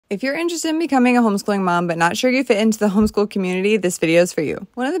If you're interested in becoming a homeschooling mom but not sure you fit into the homeschool community, this video is for you.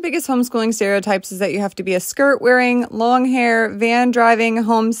 One of the biggest homeschooling stereotypes is that you have to be a skirt-wearing, long hair, van-driving,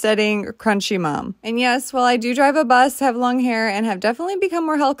 homesteading, crunchy mom. And yes, while I do drive a bus, have long hair, and have definitely become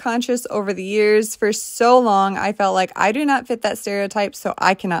more health conscious over the years, for so long I felt like I do not fit that stereotype, so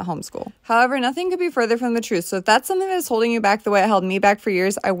I cannot homeschool. However, nothing could be further from the truth, so if that's something that's holding you back the way it held me back for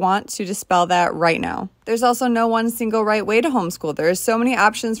years, I want to dispel that right now. There's also no one single right way to homeschool. There are so many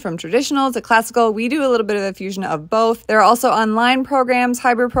options from traditional to classical. We do a little bit of a fusion of both. There are also online programs,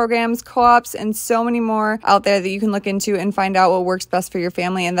 hybrid programs, co-ops, and so many more out there that you can look into and find out what works best for your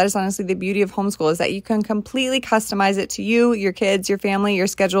family. And that is honestly the beauty of homeschool, is that you can completely customize it to you, your kids, your family, your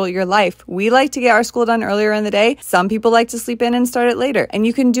schedule, your life. We like to get our school done earlier in the day. Some people like to sleep in and start it later. And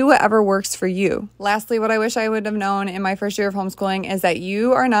you can do whatever works for you. Lastly, what I wish I would have known in my first year of homeschooling is that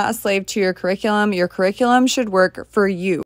you are not a slave to your curriculum. Your curriculum should work for you.